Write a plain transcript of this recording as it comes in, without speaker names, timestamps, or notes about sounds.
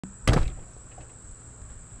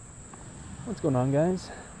What's going on, guys?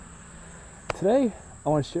 Today I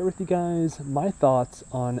want to share with you guys my thoughts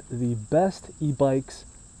on the best e-bikes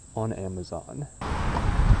on Amazon.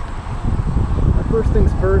 First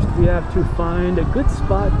things first, we have to find a good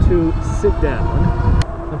spot to sit down.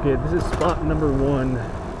 Okay, this is spot number one.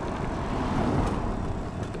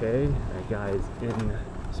 Okay, that guy's in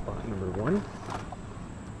spot number one.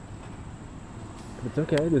 But it's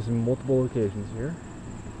okay, there's multiple locations here.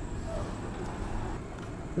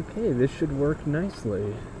 Okay, this should work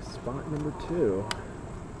nicely. Spot number two.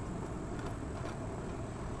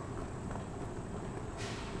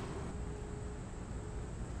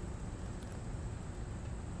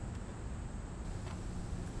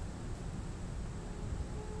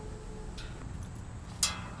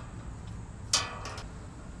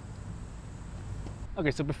 Okay,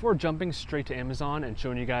 so before jumping straight to Amazon and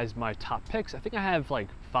showing you guys my top picks, I think I have like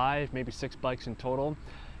 5, maybe 6 bikes in total.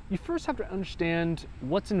 You first have to understand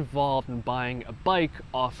what's involved in buying a bike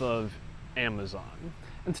off of Amazon.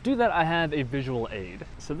 And to do that, I have a visual aid.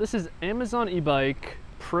 So this is Amazon e-bike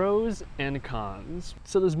pros and cons.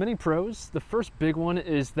 So there's many pros. The first big one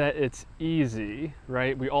is that it's easy,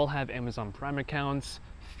 right? We all have Amazon Prime accounts,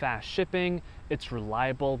 fast shipping, it's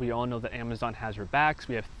reliable. We all know that Amazon has your backs.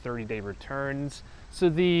 We have 30-day returns. So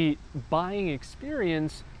the buying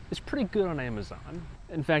experience is pretty good on Amazon.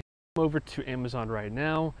 In fact, over to Amazon right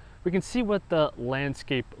now, we can see what the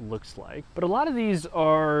landscape looks like. But a lot of these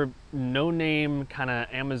are no-name kind of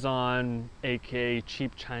Amazon, aka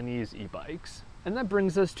cheap Chinese e-bikes. And that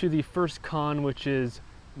brings us to the first con, which is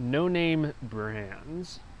no-name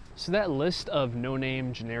brands. So that list of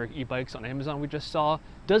no-name generic e-bikes on Amazon we just saw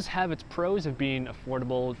does have its pros of being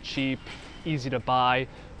affordable, cheap, easy to buy,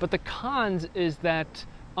 but the cons is that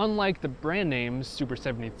unlike the brand names Super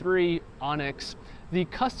 73, Onyx, the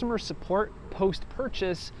customer support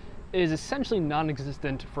post-purchase is essentially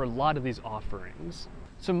non-existent for a lot of these offerings.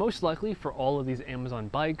 So most likely for all of these Amazon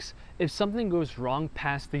bikes, if something goes wrong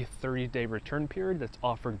past the 30-day return period that's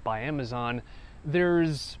offered by Amazon,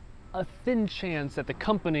 there's a thin chance that the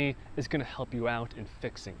company is going to help you out in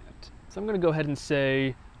fixing it. So I'm going to go ahead and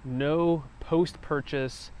say no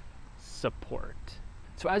post-purchase support.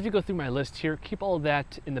 So as we go through my list here, keep all of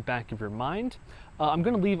that in the back of your mind. I'm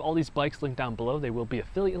going to leave all these bikes linked down below. They will be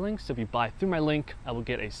affiliate links, so if you buy through my link, I will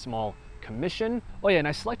get a small commission. Oh yeah, and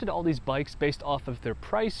I selected all these bikes based off of their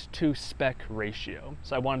price to spec ratio.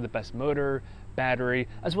 So I wanted the best motor, battery,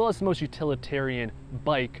 as well as the most utilitarian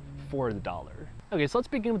bike for the dollar. Okay, so let's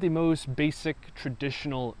begin with the most basic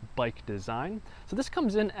traditional bike design. So this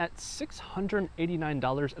comes in at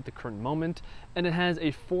 $689 at the current moment, and it has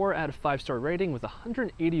a 4 out of 5 star rating with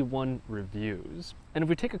 181 reviews. And if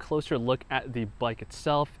we take a closer look at the bike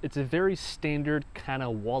itself, it's a very standard kind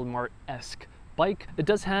of Walmart-esque bike. It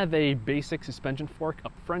does have a basic suspension fork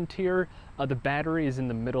up front here. The battery is in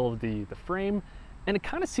the middle of the frame, and it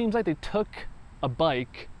kind of seems like they took a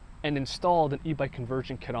bike and installed an e-bike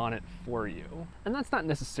conversion kit on it for you. And that's not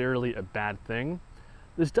necessarily a bad thing.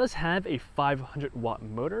 This does have a 500 watt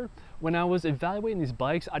motor. When I was evaluating these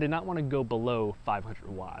bikes, I did not want to go below 500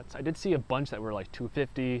 watts. I did see a bunch that were like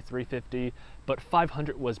 250, 350, but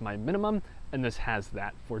 500 was my minimum, and this has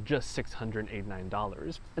that for just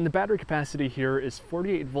 $689. And the battery capacity here is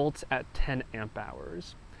 48 volts at 10 amp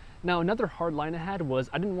hours. Now another hard line I had was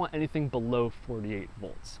I didn't want anything below 48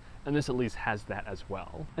 volts. And this at least has that as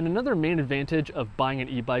well. And another main advantage of buying an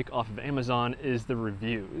e-bike off of Amazon is the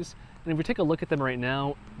reviews. And if we take a look at them right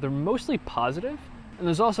now, they're mostly positive, and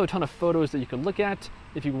there's also a ton of photos that you can look at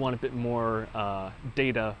if you want a bit more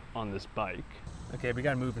data on this bike. Okay, we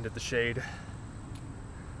gotta move into the shade.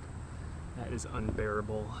 That is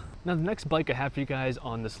unbearable. Now the next bike I have for you guys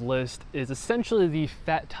on this list is essentially the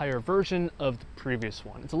fat tire version of the previous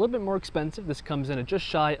one. It's a little bit more expensive. This comes in at just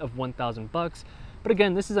shy of 1,000 bucks. But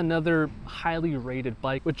again, this is another highly rated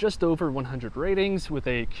bike with just over 100 ratings with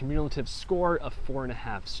a cumulative score of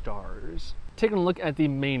 4.5 stars. Taking a look at the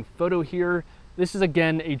main photo here, this is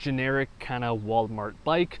again a generic kind of Walmart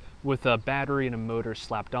bike with a battery and a motor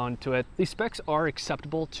slapped onto it. The specs are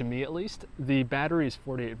acceptable to me at least. The battery is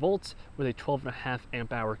 48 volts with a 12.5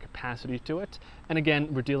 amp hour capacity to it. And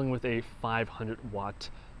again, we're dealing with a 500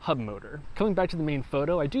 watt hub motor. Coming back to the main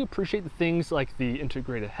photo, I do appreciate the things like the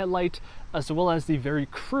integrated headlight, as well as the very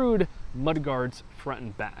crude mudguards front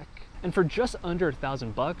and back. And for just under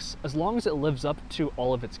 1,000 bucks, as long as it lives up to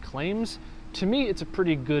all of its claims, to me, it's a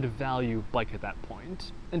pretty good value bike at that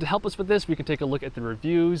point. And to help us with this, we can take a look at the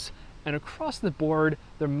reviews, and across the board,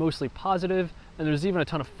 they're mostly positive, and there's even a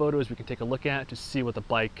ton of photos we can take a look at to see what the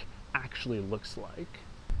bike actually looks like.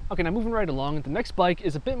 Okay, now moving right along, the next bike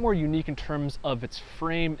is a bit more unique in terms of its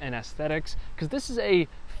frame and aesthetics, because this is a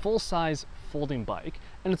full-size folding bike,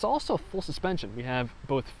 and it's also full suspension. We have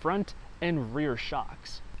both front and rear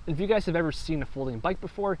shocks. And if you guys have ever seen a folding bike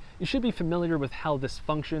before, you should be familiar with how this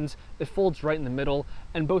functions. It folds right in the middle,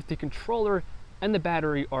 and both the controller and the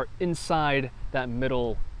battery are inside that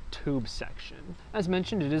middle tube section. As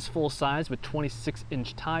mentioned, it is full size with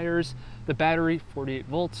 26-inch tires, the battery 48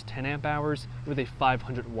 volts, 10 amp hours with a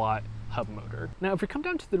 500 watt hub motor. Now, if we come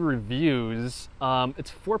down to the reviews,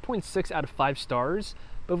 it's 4.6 out of 5 stars,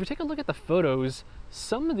 but if we take a look at the photos,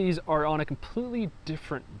 some of these are on a completely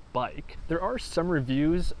different bike. There are some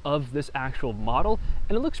reviews of this actual model,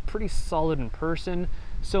 and it looks pretty solid in person.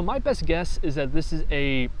 So my best guess is that this is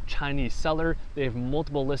a Chinese seller. They have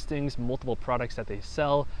multiple listings, multiple products that they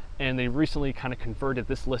sell, and they recently kind of converted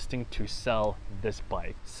this listing to sell this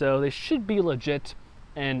bike. So they should be legit,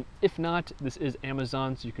 and if not, this is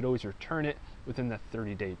Amazon, so you could always return it within that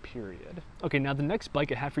 30-day period. Okay, now the next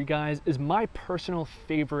bike I have for you guys is my personal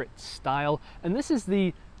favorite style, and this is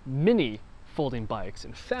the mini folding bikes.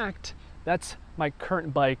 In fact, that's my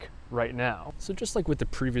current bike right now. So just like with the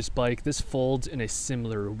previous bike, this folds in a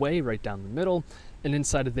similar way right down the middle, and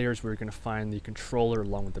inside of there is where you're going to find the controller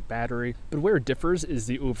along with the battery. But where it differs is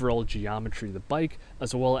the overall geometry of the bike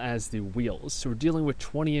as well as the wheels. So we're dealing with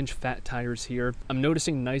 20-inch fat tires here. I'm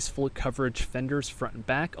noticing nice full coverage fenders front and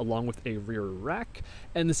back along with a rear rack,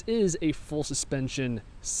 and this is a full suspension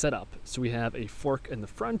setup. So we have a fork in the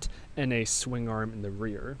front and a swing arm in the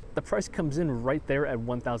rear. The price comes in right there at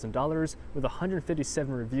 $1,000 with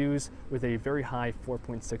 157 reviews with a very high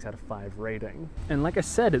 4.6 out of 5 rating. And like I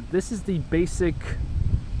said, this is the basic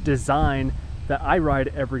design that I ride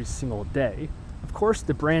every single day. Of course,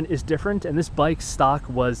 the brand is different, and this bike stock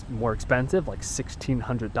was more expensive, like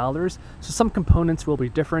 $1,600. So some components will be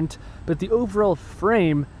different, but the overall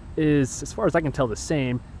frame is, as far as I can tell, the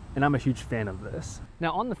same, and I'm a huge fan of this.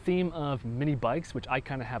 Now, on the theme of mini bikes, which I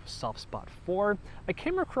kind of have a soft spot for, I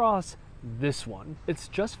came across this one. It's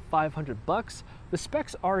just 500 bucks. The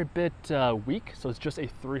specs are a bit weak, so it's just a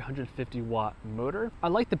 350 watt motor. I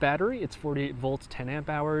like the battery, it's 48 volts, 10 amp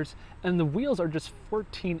hours, and the wheels are just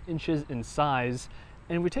 14 inches in size.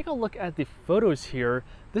 And if we take a look at the photos here,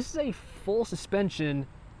 this is a full suspension,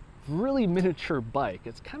 really miniature bike.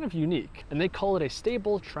 It's kind of unique, and they call it a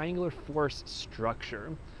stable triangular force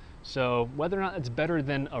structure. So whether or not it's better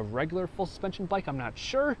than a regular full suspension bike, I'm not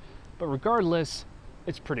sure, but regardless,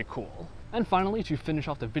 it's pretty cool. And finally, to finish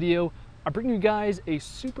off the video, I bring you guys a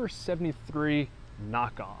Super 73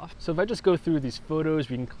 knockoff. So if I just go through these photos,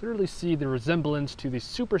 we can clearly see the resemblance to the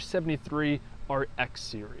Super 73 RX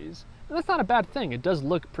series. And that's not a bad thing. It does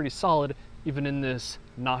look pretty solid, even in this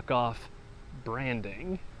knockoff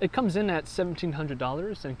branding. It comes in at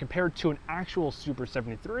 $1,700, and compared to an actual Super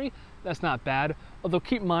 73, that's not bad. Although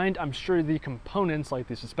keep in mind, I'm sure the components like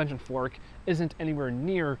the suspension fork isn't anywhere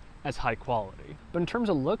near as high quality. But in terms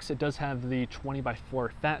of looks, it does have the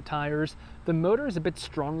 20x4 fat tires. The motor is a bit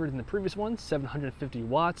stronger than the previous one, 750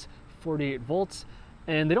 watts, 48 volts.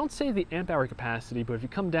 And they don't say the amp hour capacity, but if you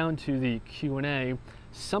come down to the Q&A,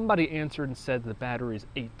 somebody answered and said the battery is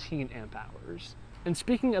 18 amp hours. And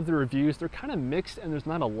speaking of the reviews, they're kind of mixed and there's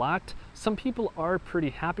not a lot. Some people are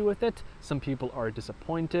pretty happy with it, some people are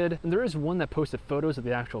disappointed, and there is one that posted photos of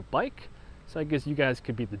the actual bike, so I guess you guys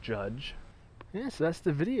could be the judge. Yeah, so that's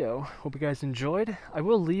the video. Hope you guys enjoyed. I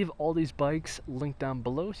will leave all these bikes linked down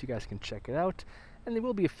below so you guys can check it out, and they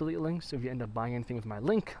will be affiliate links, so if you end up buying anything with my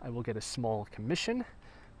link, I will get a small commission,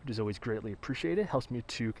 which is always greatly appreciated. Helps me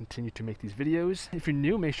to continue to make these videos. If you're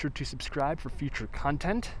new, make sure to subscribe for future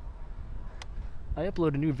content. I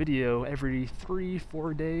upload a new video every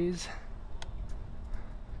 3-4 days.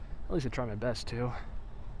 At least I try my best to.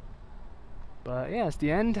 But yeah, it's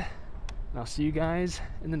the end. And I'll see you guys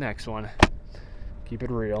in the next one. Keep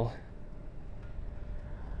it real.